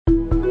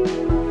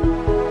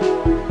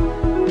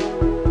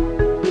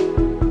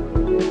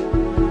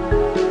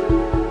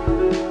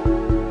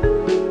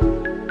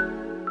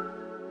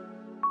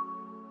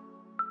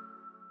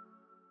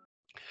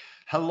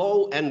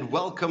Hello and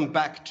welcome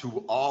back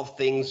to All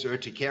Things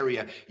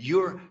Urticaria,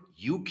 your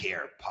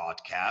UCare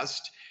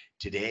podcast.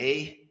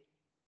 Today,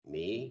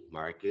 me,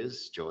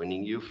 Marcus,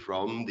 joining you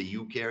from the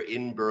UCare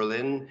in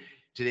Berlin.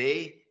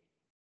 Today,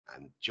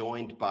 I'm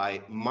joined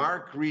by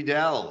Mark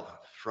Riedel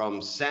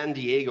from San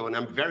Diego, and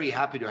I'm very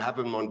happy to have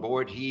him on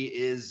board. He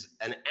is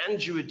an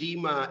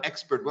angioedema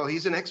expert. Well,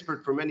 he's an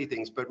expert for many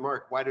things, but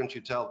Mark, why don't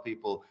you tell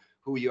people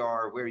who you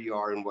are, where you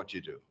are, and what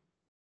you do?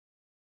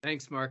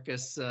 Thanks,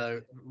 Marcus.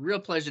 Real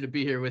pleasure to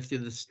be here with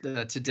you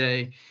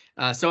today.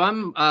 So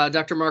I'm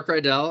Dr. Mark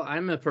Riedel.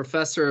 I'm a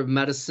professor of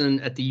medicine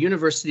at the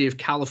University of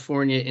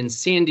California in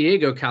San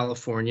Diego,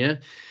 California.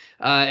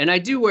 And I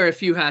do wear a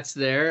few hats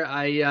there.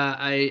 I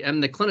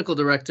am the clinical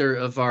director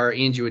of our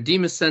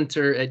angioedema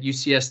center at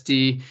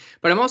UCSD,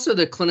 but I'm also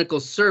the clinical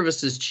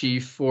services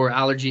chief for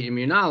allergy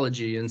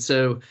immunology. And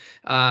so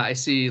I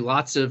see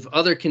lots of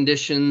other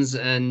conditions.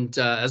 And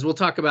as we'll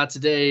talk about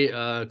today,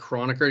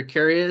 chronic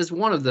urticaria is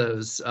one of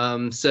those.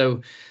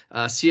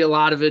 See a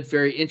lot of it,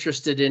 very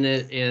interested in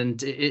it.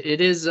 And it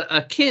is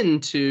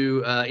akin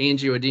to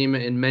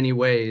angioedema in many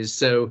ways.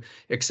 So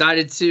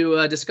excited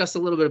to discuss a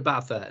little bit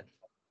about that.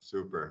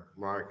 Super.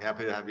 Mark,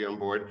 happy to have you on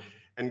board.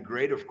 And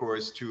great, of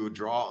course, to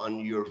draw on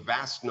your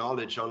vast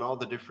knowledge on all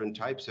the different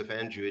types of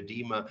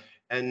angioedema.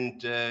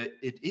 And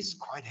it is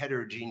quite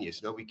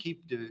heterogeneous. Now, we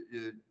keep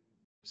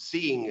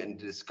seeing and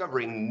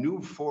discovering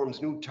new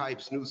forms, new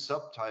types, new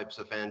subtypes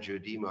of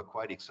angioedema.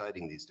 Quite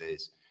exciting these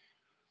days.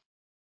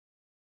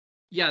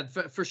 Yeah,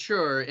 for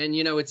sure. And,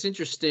 you know, it's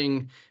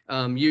interesting,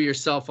 you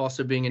yourself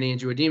also being an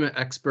angioedema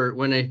expert,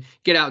 when I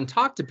get out and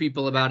talk to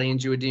people about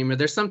angioedema,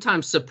 they're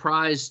sometimes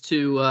surprised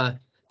to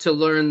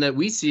learn that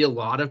we see a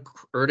lot of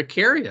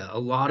urticaria, a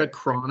lot of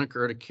chronic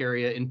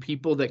urticaria in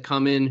people that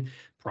come in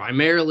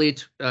primarily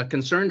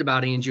concerned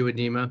about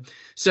angioedema.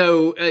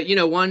 So, you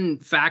know, one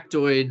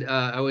factoid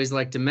I always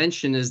like to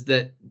mention is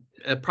that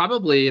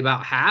probably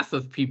about half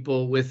of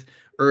people with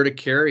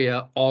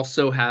urticaria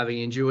also have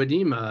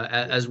angioedema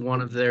as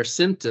one of their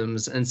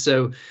symptoms. And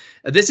so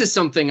this is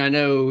something I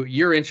know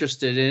you're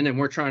interested in, and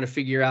we're trying to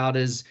figure out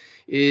is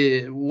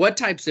what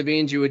types of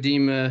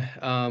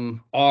angioedema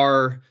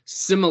are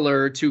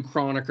similar to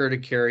chronic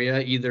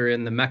urticaria, either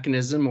in the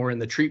mechanism or in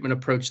the treatment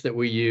approach that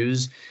we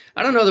use.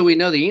 I don't know that we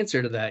know the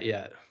answer to that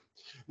yet.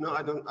 No,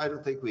 I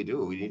don't think we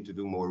do. We need to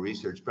do more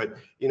research. But,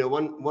 you know,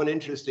 one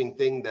interesting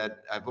thing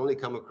that I've only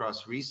come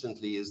across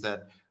recently is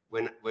that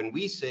when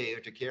we say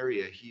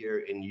urticaria here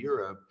in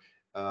Europe,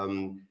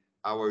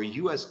 our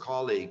US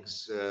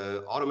colleagues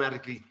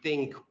automatically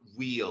think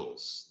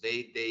wheals.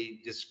 They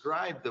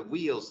describe the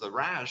wheals, the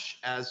rash,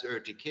 as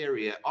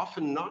urticaria,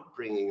 often not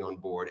bringing on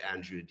board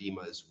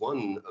angioedema as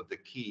one of the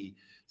key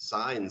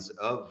signs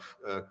of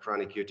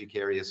chronic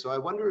urticaria. So I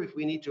wonder if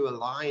we need to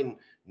align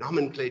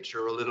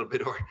nomenclature a little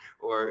bit,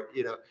 or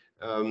you know,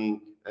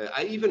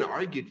 I even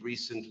argued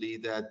recently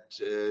that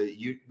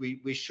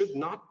we should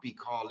not be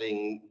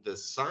calling the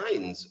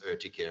signs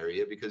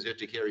urticaria, because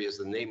urticaria is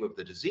the name of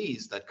the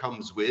disease that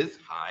comes with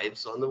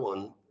hives on the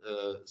one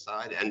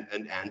side and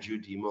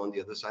angioedema on the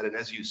other side. And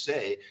as you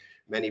say,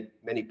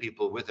 many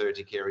people with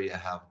urticaria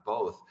have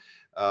both.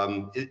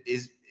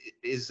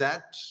 Is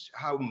that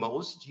how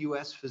most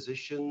US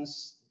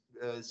physicians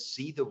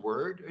see the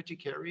word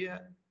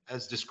urticaria,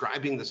 as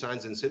describing the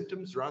signs and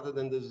symptoms rather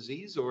than the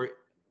disease? Or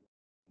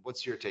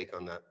what's your take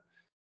on that?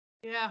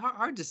 Yeah,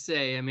 hard to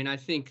say. I mean, I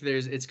think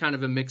it's kind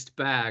of a mixed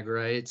bag,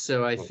 right?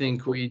 So I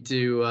think we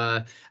do,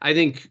 I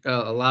think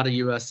a lot of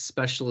US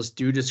specialists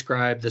do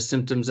describe the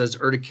symptoms as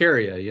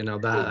urticaria. You know,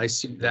 that I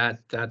see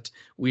that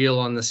wheal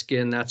on the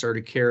skin, that's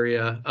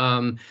urticaria.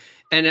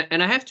 And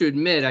I have to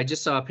admit, I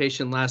just saw a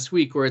patient last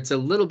week where it's a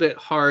little bit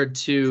hard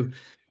to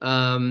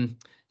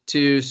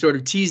sort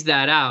of tease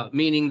that out,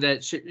 meaning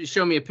that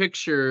show me a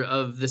picture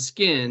of the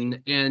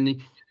skin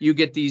and you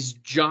get these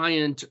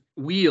giant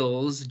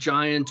wheals,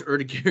 giant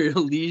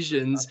urticarial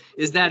lesions.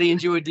 Is that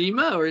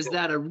angioedema, or is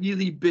that a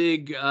really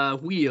big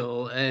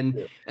wheal?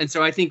 And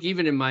so I think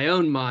even in my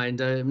own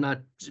mind, I'm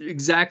not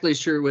exactly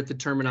sure what the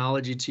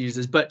terminology to use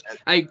is, but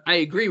I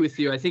agree with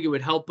you. I think it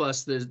would help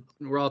us that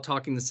we're all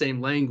talking the same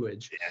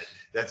language. Yeah,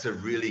 that's a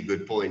really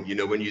good point. You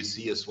know, when you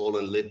see a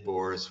swollen lip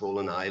or a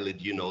swollen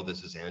eyelid, you know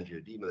this is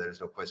angioedema. There's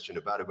no question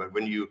about it. But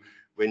when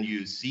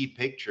you see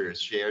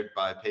pictures shared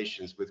by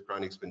patients with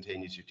chronic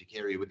spontaneous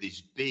urticaria with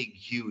these big,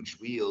 huge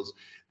wheals,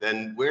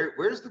 then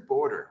where's the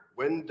border?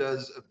 When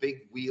does a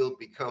big wheal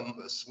become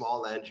a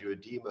small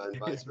angioedema, and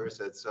vice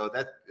versa? So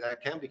that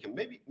can become,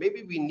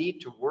 maybe we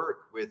need to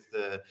work with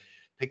the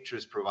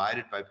pictures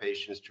provided by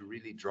patients to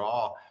really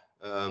draw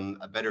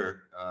a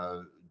better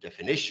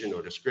definition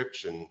or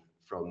description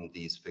from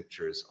these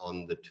pictures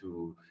on the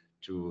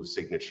two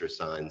signature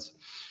signs,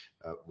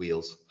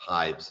 wheals,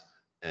 hives,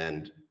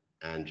 and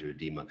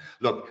angioedema.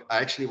 Look, I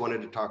actually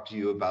wanted to talk to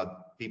you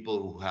about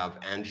people who have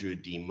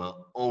angioedema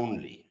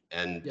only.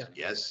 And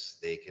yes,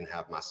 they can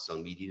have mast cell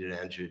mediated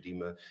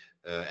angioedema.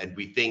 And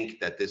we think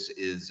that this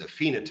is a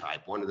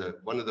phenotype, one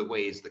of the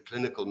ways, the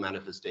clinical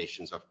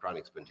manifestations of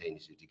chronic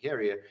spontaneous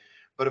urticaria.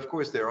 But of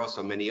course, there are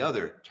also many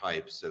other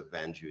types of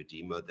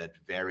angioedema that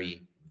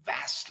vary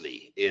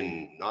vastly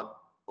in not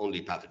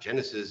only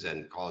pathogenesis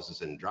and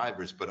causes and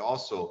drivers, but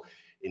also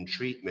in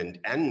treatment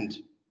and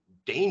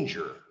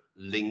danger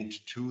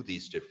linked to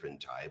these different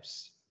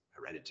types,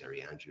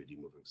 hereditary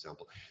angioedema, for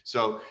example.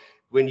 So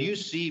when you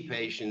see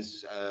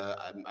patients,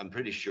 I'm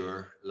pretty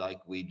sure, like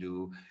we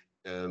do,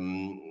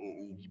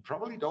 you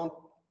probably don't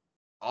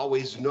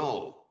always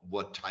know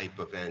what type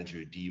of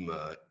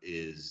angioedema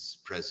is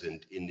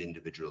present in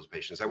individual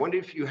patients. I wonder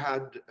if you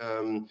had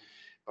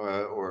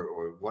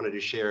or wanted to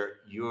share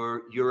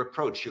your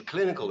approach, your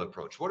clinical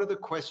approach. What are the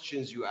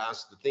questions you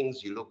ask, the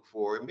things you look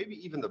for, and maybe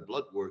even the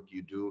blood work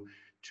you do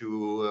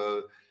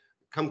to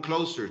come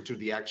closer to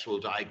the actual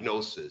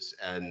diagnosis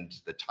and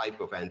the type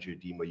of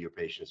angioedema your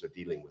patients are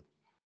dealing with?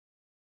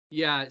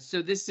 Yeah,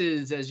 so this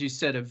is, as you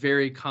said, a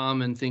very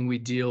common thing we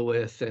deal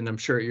with, and I'm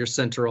sure at your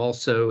center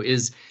also,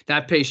 is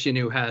that patient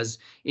who has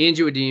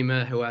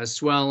angioedema, who has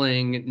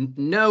swelling,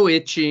 no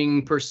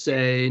itching per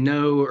se,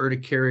 no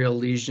urticarial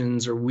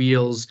lesions or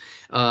wheals,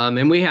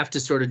 and we have to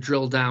sort of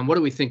drill down, what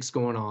do we think is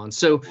going on?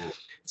 So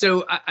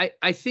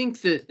I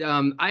think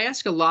that I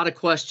ask a lot of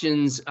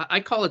questions. I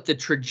call it the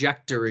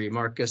trajectory,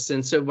 Marcus.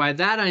 And so by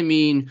that, I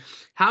mean,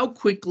 how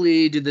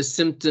quickly do the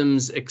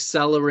symptoms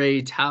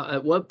accelerate?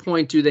 At what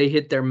point do they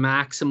hit their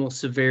maximal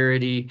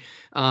severity?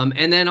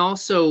 And then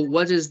also,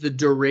 what is the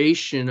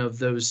duration of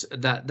those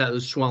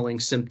swelling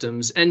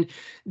symptoms? And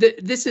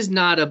this is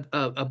not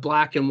a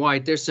black and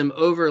white. There's some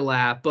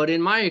overlap. But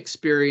in my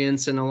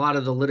experience, and a lot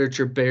of the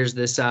literature bears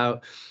this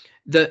out,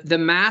 the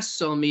mast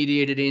cell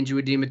mediated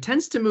angioedema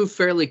tends to move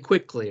fairly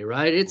quickly,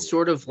 right? It's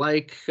sort of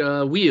like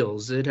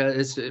wheels.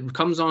 It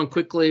comes on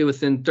quickly.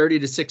 Within 30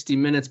 to 60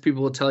 minutes,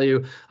 people will tell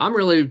you, I'm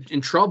really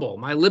in trouble.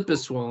 My lip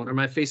is swollen or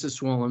my face is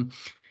swollen.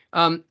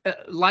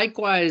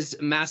 Likewise,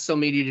 mast cell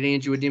mediated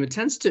angioedema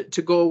tends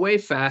to go away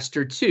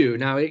faster too.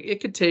 Now,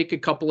 it could take a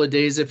couple of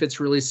days if it's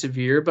really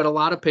severe, but a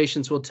lot of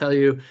patients will tell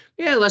you,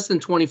 yeah, less than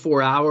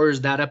 24 hours,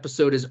 that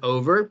episode is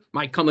over.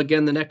 Might come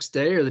again the next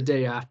day or the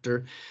day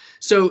after.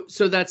 So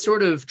that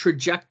sort of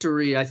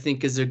trajectory, I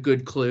think, is a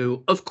good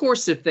clue. Of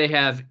course, if they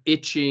have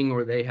itching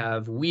or they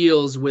have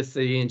wheals with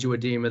the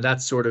angioedema,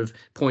 that sort of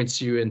points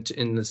you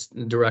in this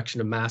direction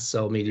of mast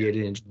cell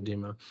mediated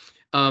angioedema.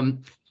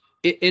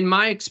 In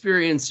my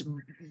experience,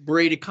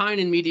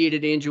 bradykinin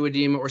mediated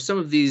angioedema or some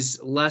of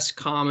these less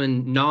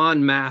common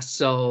non-mast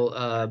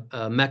cell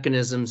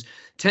mechanisms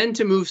tend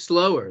to move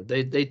slower.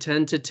 They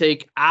tend to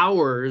take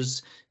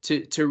hours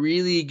to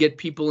really get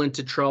people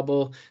into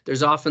trouble.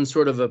 There's often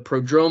sort of a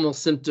prodromal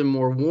symptom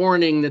or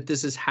warning that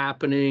this is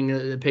happening,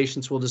 the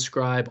patients will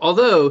describe.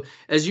 Although,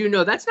 as you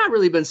know, that's not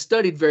really been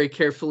studied very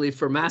carefully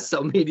for mast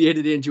cell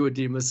mediated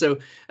angioedema. So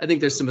I think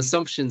there's some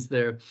assumptions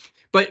there.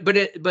 But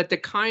the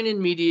kinin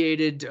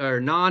mediated or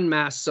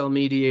non-mast cell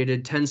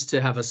mediated tends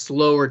to have a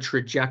slower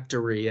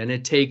trajectory, and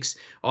it takes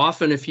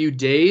often a few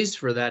days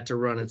for that to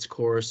run its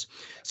course.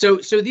 So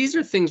these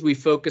are things we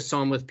focus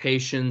on with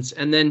patients.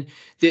 And then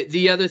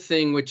the other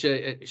thing, which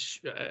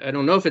I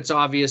don't know if it's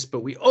obvious,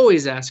 but we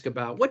always ask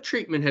about, what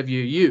treatment have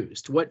you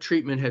used? What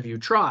treatment have you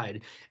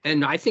tried?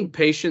 And I think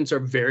patients are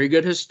very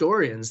good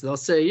historians. They'll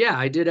say, yeah,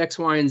 I did X,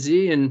 Y, and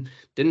Z and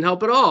didn't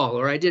help at all.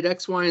 Or I did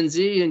X, Y, and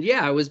Z and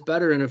yeah, I was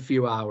better in a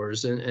few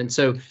hours. And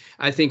so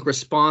I think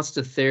response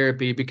to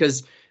therapy,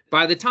 because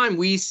by the time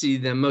we see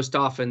them, most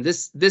often,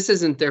 this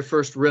isn't their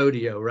first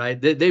rodeo, right?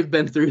 They've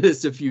been through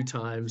this a few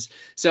times.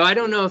 So I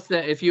don't know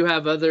if you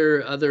have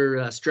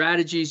other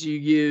strategies you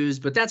use,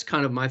 but that's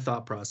kind of my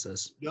thought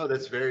process. No,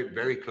 that's very,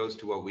 very close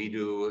to what we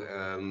do.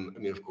 I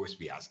mean, of course,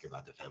 we ask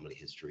about the family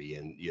history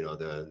and, you know,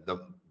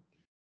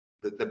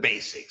 the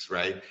basics,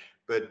 right?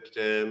 But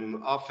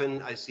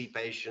often I see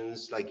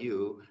patients like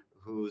you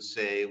who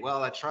say,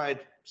 well, I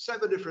tried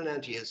 7 different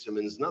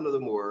antihistamines, none of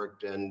them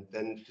worked. And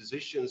then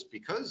physicians,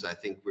 because I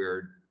think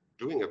we're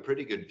doing a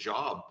pretty good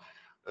job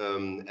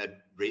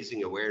at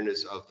raising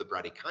awareness of the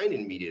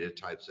bradykinin mediated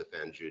types of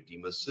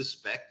angioedema,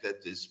 suspect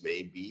that this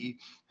may be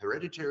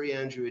hereditary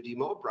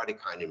angioedema or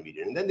bradykinin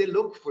mediated. And then they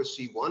look for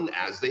C1,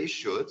 as they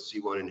should,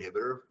 C1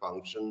 inhibitor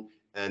function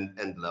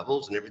and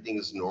levels, and everything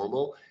is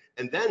normal.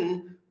 And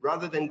then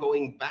rather than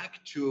going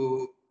back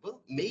to,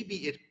 well, maybe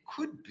it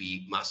could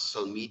be mast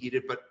cell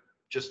mediated, but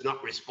just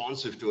not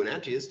responsive to an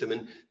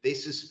antihistamine, they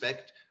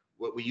suspect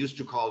what we used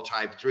to call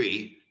type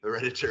 3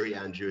 hereditary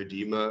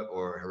angioedema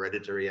or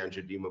hereditary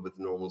angioedema with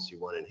normal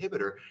C1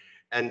 inhibitor.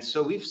 And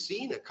so we've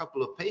seen a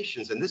couple of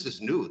patients, and this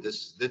is new,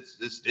 this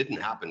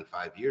didn't happen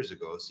 5 years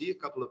ago, see a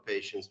couple of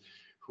patients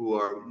who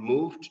are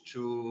moved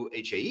to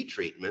HAE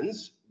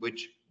treatments,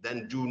 which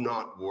then do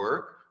not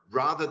work,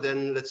 rather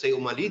than, let's say,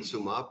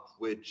 omalizumab,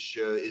 which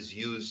is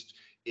used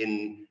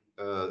in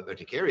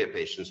urticaria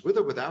patients with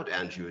or without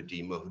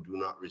angioedema who do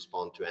not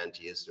respond to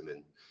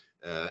antihistamine.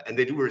 And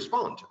they do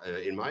respond.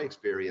 In my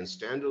experience,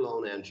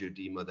 standalone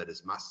angioedema that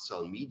is mast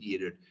cell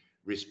mediated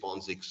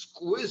responds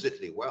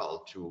exquisitely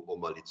well to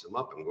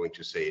omalizumab. I'm going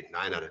to say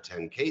 9 out of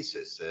 10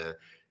 cases.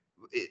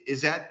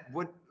 Is that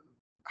what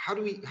how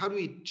do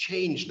we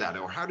change that,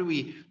 or how do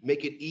we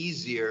make it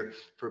easier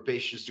for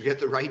patients to get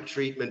the right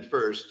treatment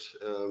first,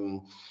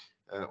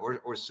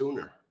 or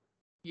sooner?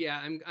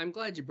 Yeah, I'm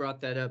glad you brought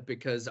that up,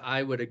 because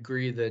I would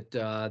agree that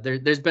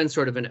there's been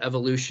sort of an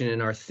evolution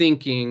in our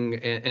thinking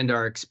and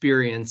our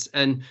experience.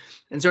 And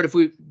sort of, if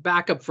we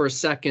back up for a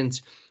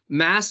second,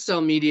 mast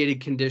cell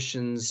mediated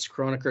conditions,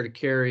 chronic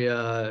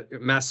urticaria,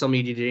 mast cell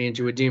mediated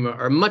angioedema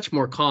are much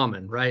more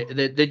common, right?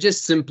 They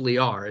just simply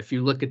are, if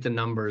you look at the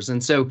numbers.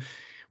 And so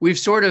we've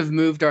sort of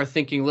moved our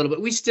thinking a little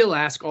bit. We still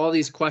ask all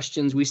these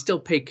questions. We still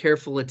pay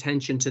careful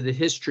attention to the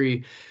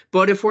history.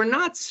 But if we're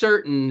not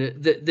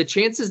certain, the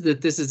chances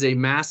that this is a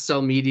mast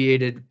cell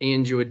mediated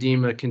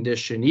angioedema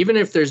condition, even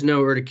if there's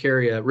no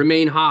urticaria,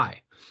 remain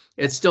high.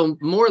 It's still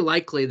more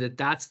likely that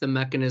that's the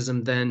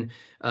mechanism than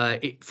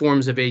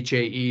forms of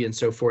HAE and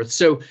so forth.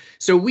 So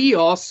we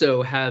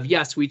also have,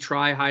 yes, we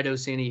try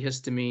high-dose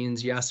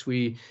antihistamines. Yes,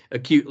 we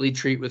acutely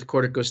treat with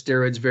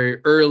corticosteroids very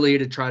early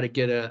to try to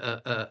get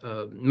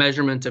a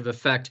measurement of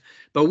effect.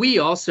 But we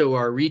also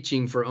are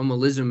reaching for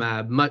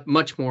omalizumab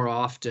much more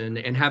often,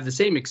 and have the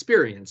same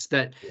experience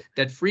that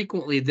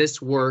frequently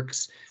this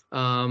works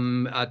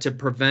to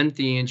prevent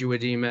the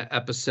angioedema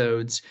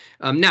episodes.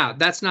 Now,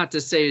 that's not to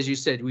say, as you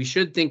said, we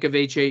should think of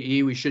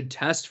HAE. We should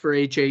test for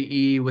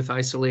HAE with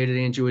isolated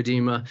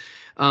angioedema.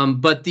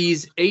 But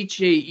these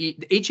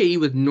HAE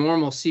with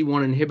normal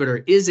C1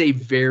 inhibitor is a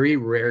very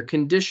rare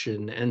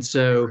condition. And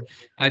so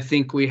I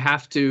think we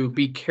have to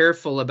be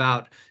careful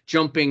about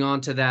jumping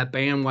onto that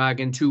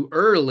bandwagon too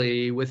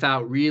early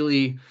without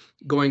really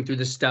going through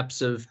the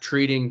steps of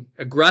treating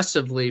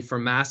aggressively for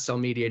mast cell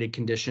mediated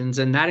conditions.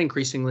 And that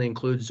increasingly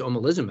includes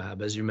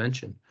omalizumab, as you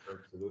mentioned.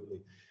 Absolutely.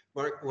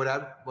 Mark, what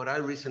I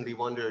recently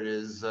wondered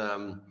is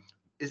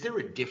there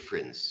a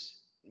difference?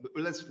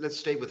 Let's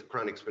stay with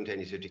chronic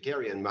spontaneous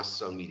urticaria and mast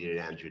cell mediated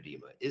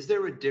angioedema. Is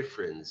there a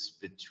difference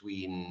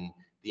between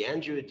the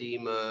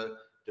angioedema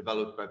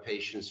developed by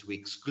patients who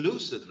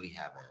exclusively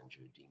have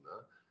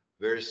angioedema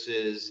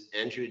versus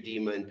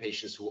angioedema in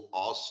patients who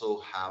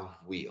also have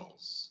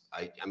wheals?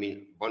 I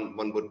mean,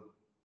 one would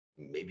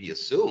maybe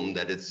assume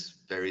that it's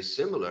very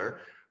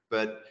similar,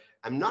 but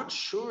I'm not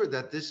sure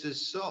that this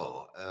is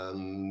so.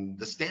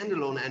 The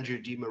standalone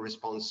angioedema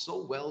responds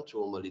so well to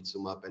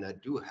omalizumab, and I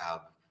do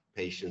have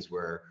patients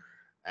where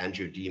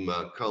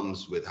angioedema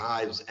comes with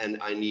hives and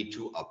I need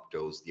to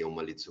updose the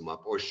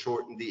omalizumab or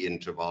shorten the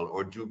interval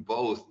or do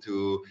both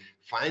to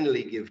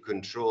finally give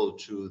control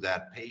to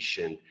that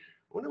patient.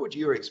 I wonder what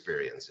your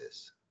experience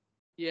is.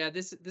 Yeah,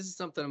 this is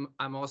something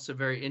I'm also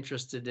very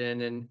interested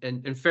in,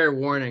 and fair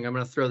warning, I'm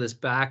going to throw this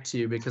back to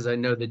you because I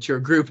know that your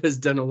group has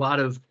done a lot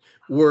of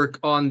work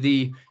on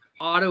the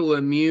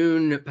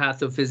autoimmune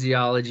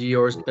pathophysiology,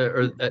 or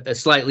a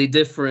slightly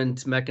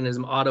different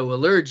mechanism,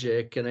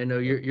 autoallergic, and I know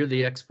you're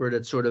the expert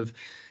at sort of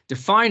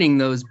defining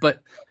those.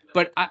 But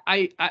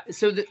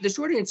so the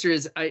short answer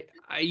is I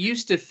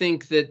used to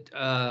think that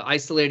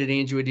isolated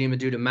angioedema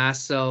due to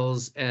mast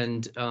cells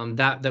and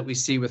that we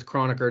see with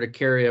chronic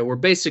urticaria were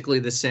basically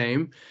the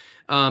same.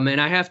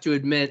 And I have to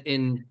admit,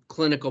 in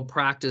clinical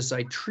practice,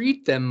 I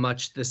treat them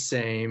much the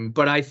same.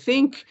 But I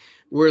think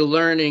we're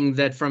learning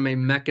that from a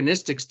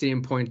mechanistic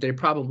standpoint, they're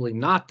probably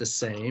not the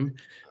same.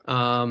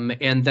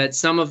 And that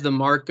some of the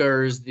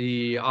markers,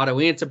 the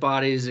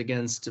autoantibodies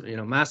against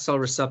mast cell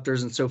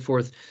receptors and so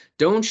forth,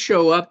 don't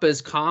show up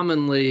as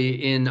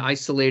commonly in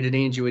isolated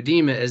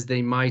angioedema as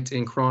they might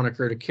in chronic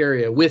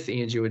urticaria with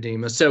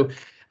angioedema. So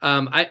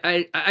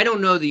I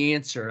don't know the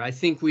answer. I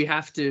think we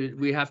have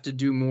to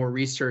do more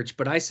research,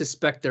 but I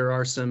suspect there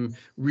are some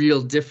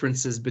real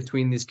differences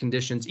between these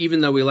conditions, even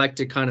though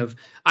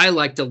I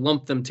like to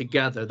lump them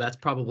together. That's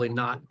probably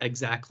not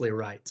exactly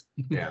right.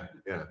 Yeah.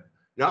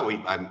 No,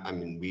 I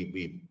mean,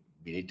 we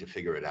need to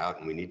figure it out,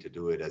 and we need to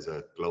do it as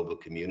a global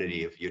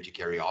community of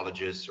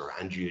urticariologists or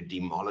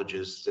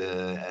angioedemologists.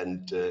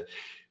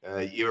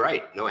 You're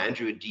right. No,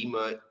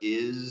 angioedema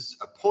is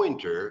a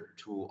pointer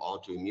to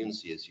autoimmune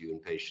CSU in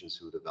patients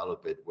who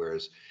develop it,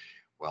 whereas,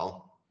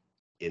 well,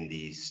 in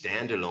the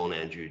standalone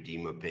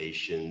angioedema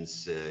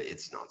patients,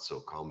 it's not so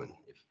common,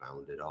 if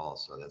found at all.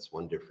 So that's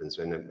one difference.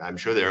 And I'm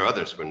sure there are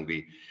others when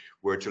we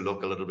were to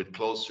look a little bit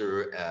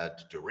closer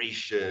at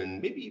duration,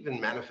 maybe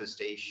even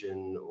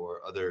manifestation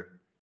or other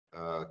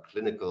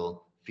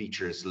clinical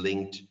features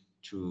linked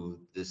to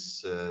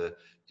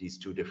these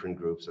two different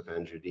groups of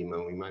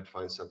angioedema, we might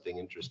find something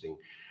interesting.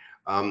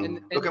 And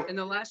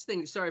the last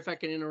thing, sorry if I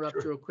can interrupt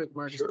real quick,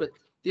 Marcus, Sure. but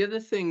the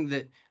other thing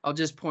that I'll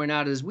just point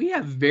out is we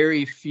have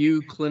very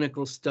few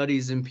clinical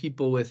studies in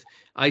people with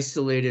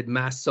isolated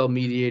mast cell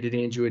mediated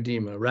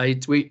angioedema,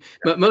 right?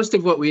 But most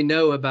of what we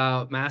know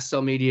about mast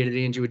cell mediated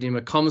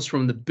angioedema comes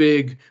from the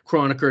big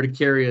chronic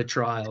urticaria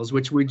trials,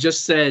 which we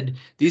just said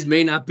these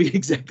may not be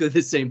exactly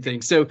the same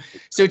thing. So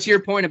to your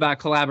point about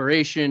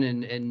collaboration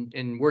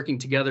and working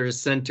together as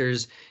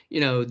centers,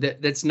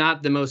 that's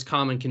not the most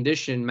common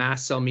condition,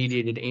 mast cell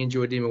mediated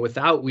angioedema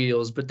without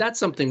wheals, but that's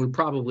something we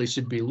probably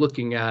should be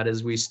looking at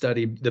as we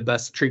study the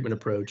best treatment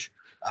approach.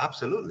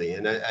 Absolutely.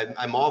 And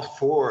I'm all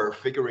for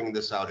figuring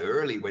this out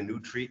early when new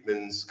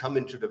treatments come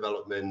into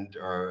development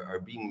or are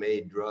being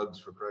made, drugs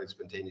for chronic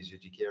spontaneous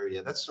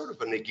urticaria. That's sort of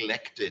a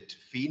neglected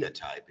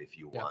phenotype, if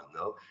you want.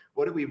 No?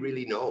 What do we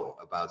really know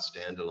about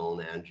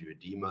standalone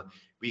angioedema?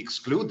 We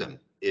exclude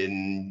them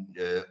in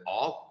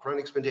all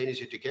chronic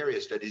spontaneous urticaria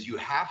studies. You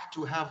have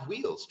to have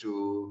wheels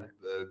to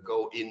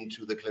go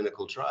into the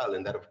clinical trial.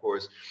 And that, of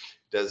course,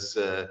 does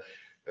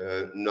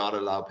not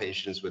allow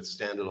patients with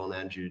standalone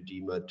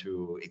angioedema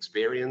to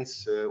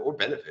experience or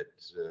benefit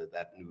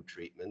that new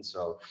treatment.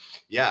 So,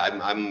 yeah,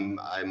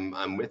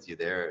 I'm with you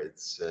there.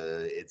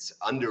 It's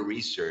under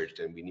researched,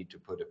 and we need to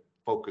put a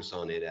focus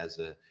on it as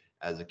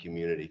a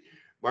community.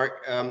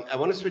 Mark, I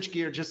want to switch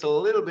gear just a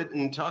little bit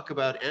and talk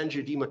about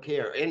angioedema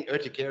care and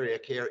urticaria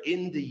care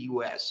in the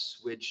US,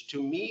 which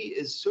to me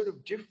is sort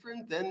of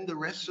different than the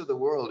rest of the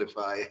world, if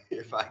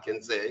I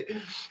can say.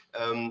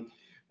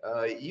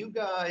 You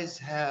guys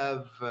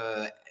have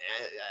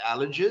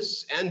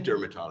allergists and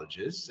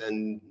dermatologists,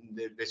 and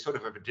they sort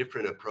of have a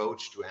different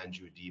approach to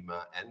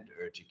angioedema and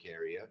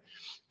urticaria.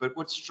 But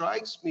what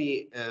strikes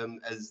me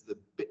as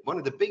one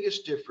of the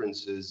biggest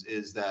differences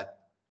is that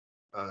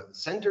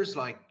centers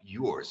like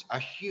yours are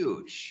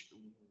huge,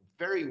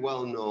 very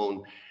well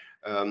known,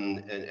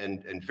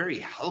 and very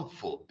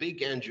helpful,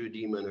 big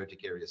angioedema and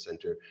urticaria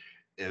center.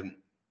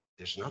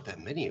 There's not that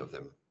many of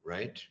them,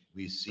 right?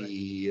 We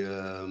see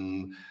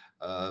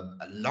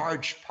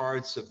large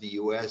parts of the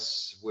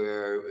US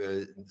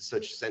where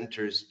such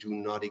centers do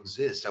not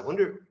exist. I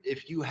wonder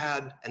if you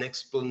had an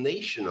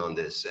explanation on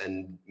this,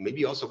 and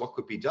maybe also what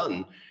could be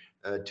done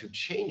to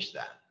change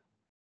that.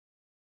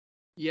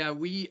 Yeah,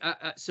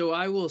 so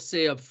I will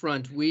say up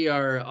front, we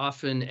are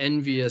often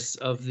envious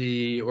of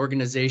the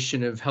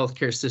organization of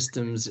healthcare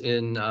systems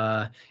in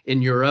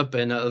Europe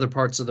and other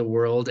parts of the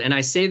world. And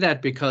I say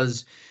that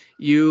because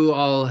you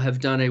all have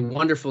done a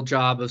wonderful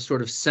job of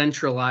sort of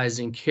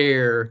centralizing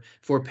care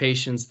for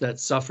patients that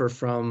suffer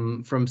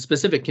from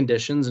specific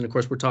conditions. And of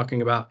course, we're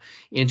talking about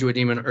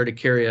angioedema and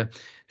urticaria.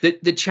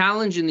 The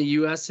challenge in the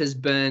US has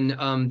been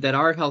that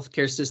our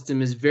healthcare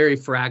system is very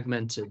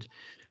fragmented.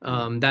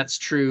 That's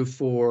true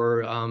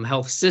for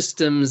health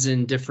systems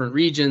in different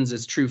regions.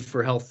 It's true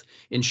for health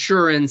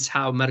insurance,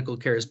 how medical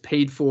care is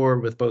paid for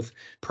with both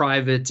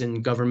private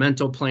and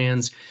governmental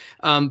plans.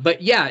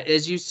 But yeah,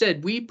 as you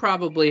said, we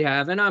probably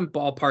have, and I'm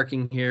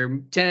ballparking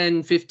here,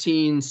 10,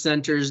 15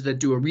 centers that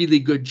do a really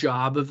good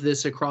job of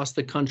this across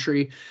the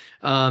country.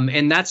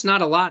 And that's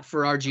not a lot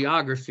for our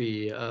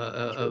geography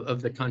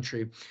of the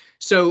country.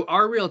 So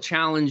our real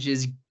challenge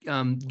is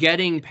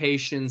getting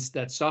patients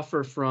that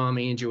suffer from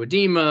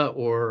angioedema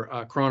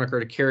or chronic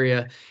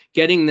urticaria,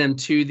 getting them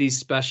to these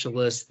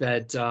specialists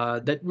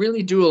that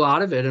really do a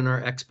lot of it and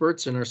are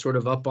experts and are sort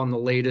of up on the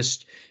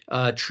latest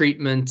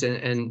treatment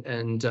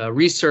and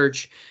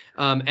research.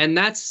 And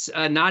that's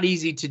not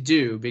easy to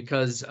do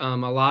because a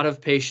lot of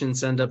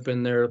patients end up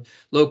in their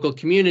local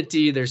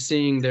community. They're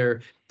seeing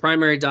their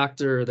primary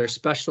doctor or their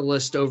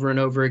specialist over and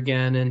over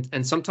again,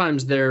 and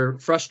sometimes they're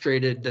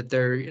frustrated that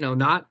they're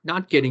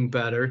not getting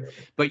better,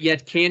 but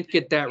yet can't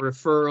get that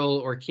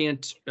referral or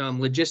can't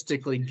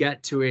logistically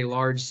get to a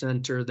large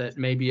center that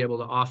may be able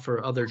to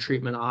offer other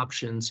treatment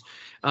options.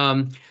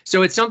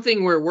 So it's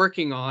something we're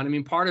working on. I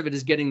mean, part of it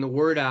is getting the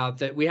word out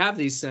that we have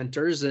these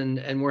centers,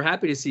 and we're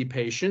happy to see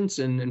patients,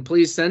 and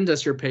please send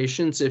us your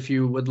patients if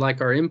you would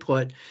like our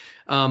input.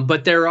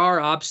 But there are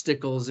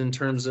obstacles in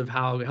terms of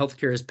how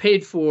healthcare is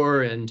paid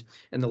for and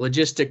the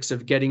logistics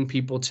of getting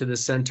people to the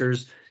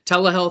centers.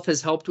 Telehealth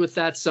has helped with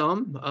that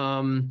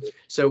some.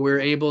 So we're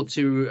able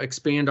to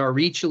expand our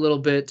reach a little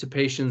bit to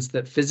patients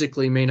that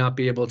physically may not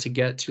be able to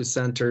get to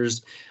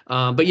centers.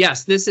 But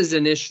yes, this is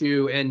an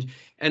issue.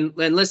 And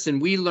listen,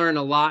 we learn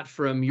a lot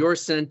from your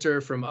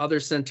center, from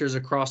other centers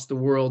across the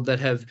world that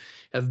have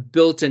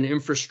built an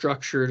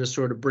infrastructure to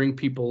sort of bring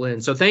people in.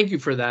 So thank you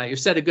for that. You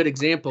set a good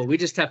example. We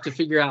just have to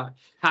figure out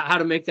how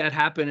to make that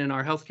happen in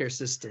our healthcare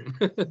system.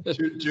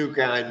 Too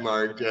kind,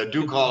 Mark.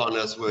 Do call on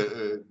us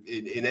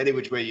in any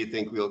which way you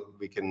think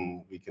we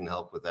can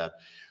help with that.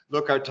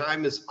 Look, our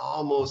time is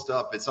almost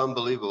up. It's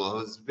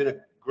unbelievable. It's been a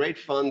great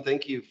fun.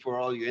 Thank you for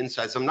all your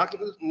insights. I'm not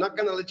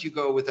going to let you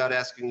go without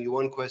asking you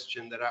one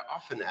question that I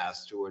often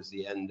ask towards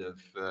the end of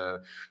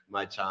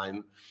my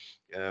time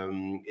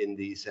in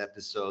these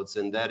episodes,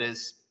 and that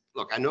is,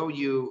 look, I know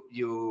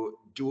you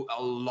do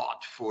a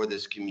lot for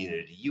this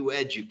community. You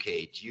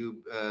educate,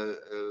 you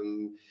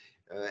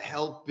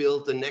help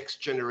build the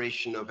next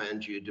generation of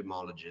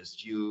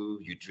angioedemologists.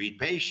 You treat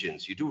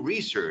patients, you do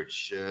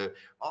research,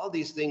 all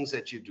these things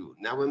that you do.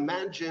 Now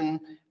imagine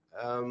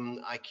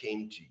I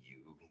came to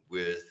you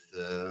with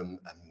 $1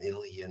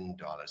 million.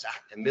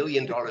 $1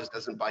 million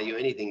doesn't buy you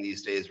anything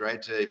these days,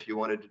 right? If you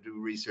wanted to do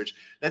research,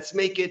 let's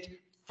make it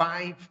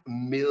 $5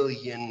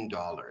 million,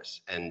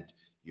 and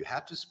you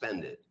have to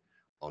spend it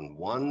on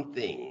one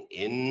thing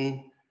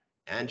in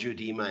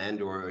angioedema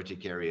and or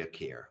urticaria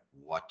care.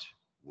 What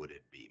would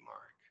it be, Mark?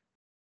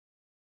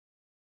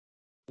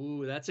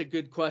 Ooh, that's a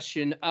good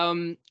question.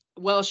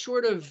 Well,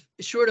 short of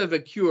a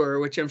cure,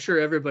 which I'm sure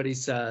everybody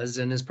says,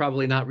 and is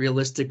probably not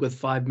realistic with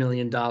 $5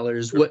 million,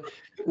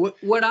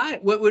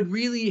 what would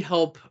really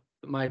help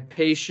my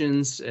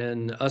patients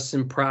and us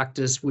in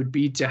practice would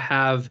be to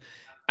have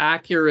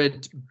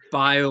accurate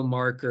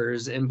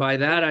biomarkers. And by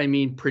that, I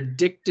mean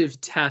predictive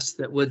tests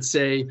that would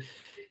say,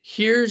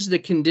 here's the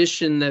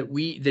condition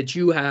that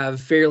you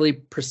have fairly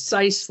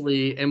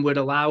precisely, and would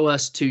allow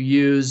us to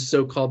use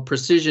so-called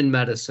precision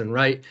medicine,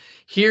 right?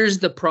 Here's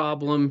the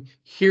problem,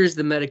 here's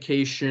the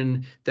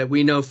medication that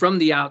we know from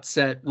the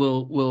outset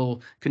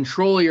will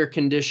control your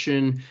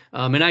condition.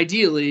 And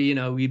ideally,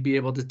 we'd be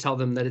able to tell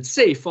them that it's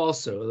safe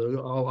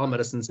also. All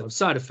medicines have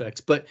side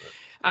effects. But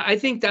I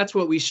think that's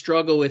what we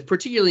struggle with,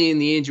 particularly in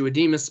the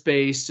angioedema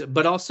space,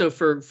 but also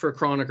for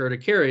chronic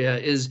urticaria,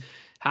 is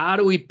how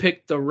do we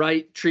pick the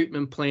right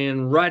treatment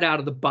plan right out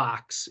of the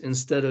box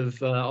instead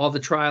of all the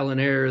trial and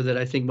error that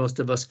I think most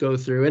of us go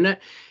through? And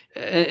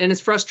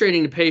it's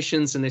frustrating to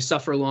patients, and they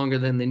suffer longer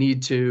than they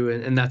need to,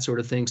 and that sort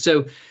of thing.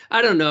 So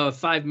I don't know if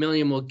 5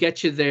 million will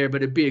get you there,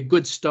 but it'd be a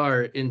good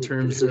start in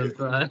terms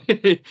of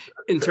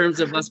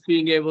us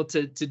being able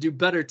to do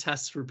better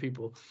tests for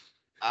people.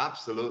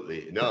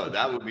 Absolutely. No,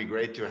 that would be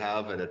great to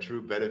have, and a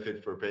true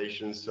benefit for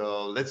patients.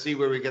 So let's see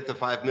where we get the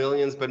 5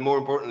 millions, but more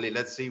importantly,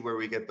 let's see where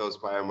we get those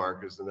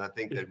biomarkers. And I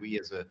think that we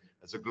as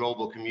a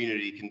global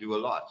community can do a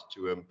lot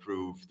to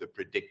improve the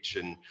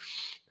prediction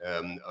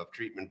of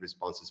treatment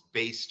responses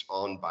based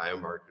on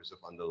biomarkers of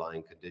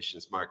underlying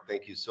conditions. Mark,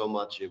 thank you so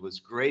much. It was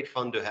great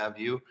fun to have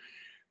you.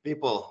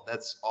 People,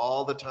 that's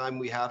all the time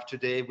we have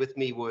today. With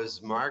me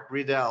was Mark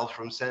Riedel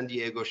from San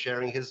Diego,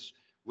 sharing his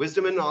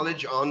wisdom and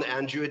knowledge on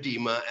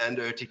angioedema and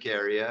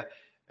urticaria.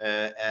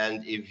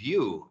 And if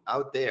you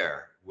out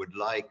there would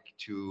like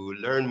to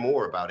learn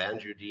more about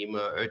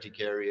angioedema,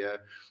 urticaria,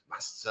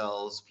 mast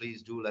cells,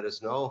 please do let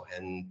us know.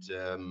 And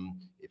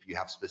if you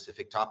have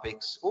specific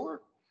topics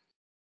or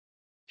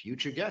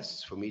future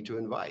guests for me to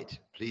invite,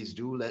 please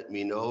do let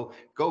me know.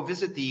 Go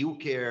visit the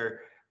UCare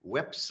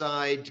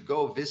website,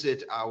 go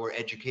visit our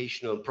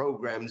educational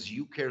programs,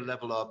 UCare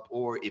Level Up,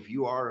 or if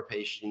you are a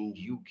patient,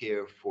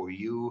 UCare for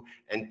You,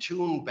 and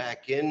tune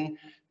back in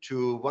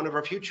to one of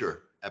our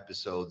future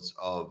episodes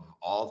of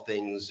All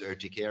Things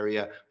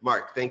Urticaria.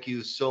 Mark, thank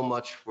you so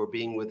much for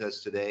being with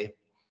us today.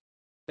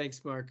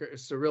 Thanks, Mark.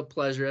 It's a real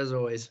pleasure as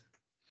always.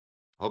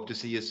 Hope to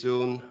see you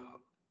soon.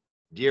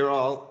 Dear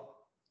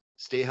all,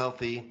 stay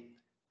healthy,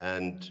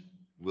 and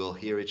we'll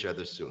hear each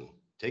other soon.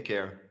 Take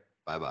care.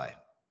 Bye-bye.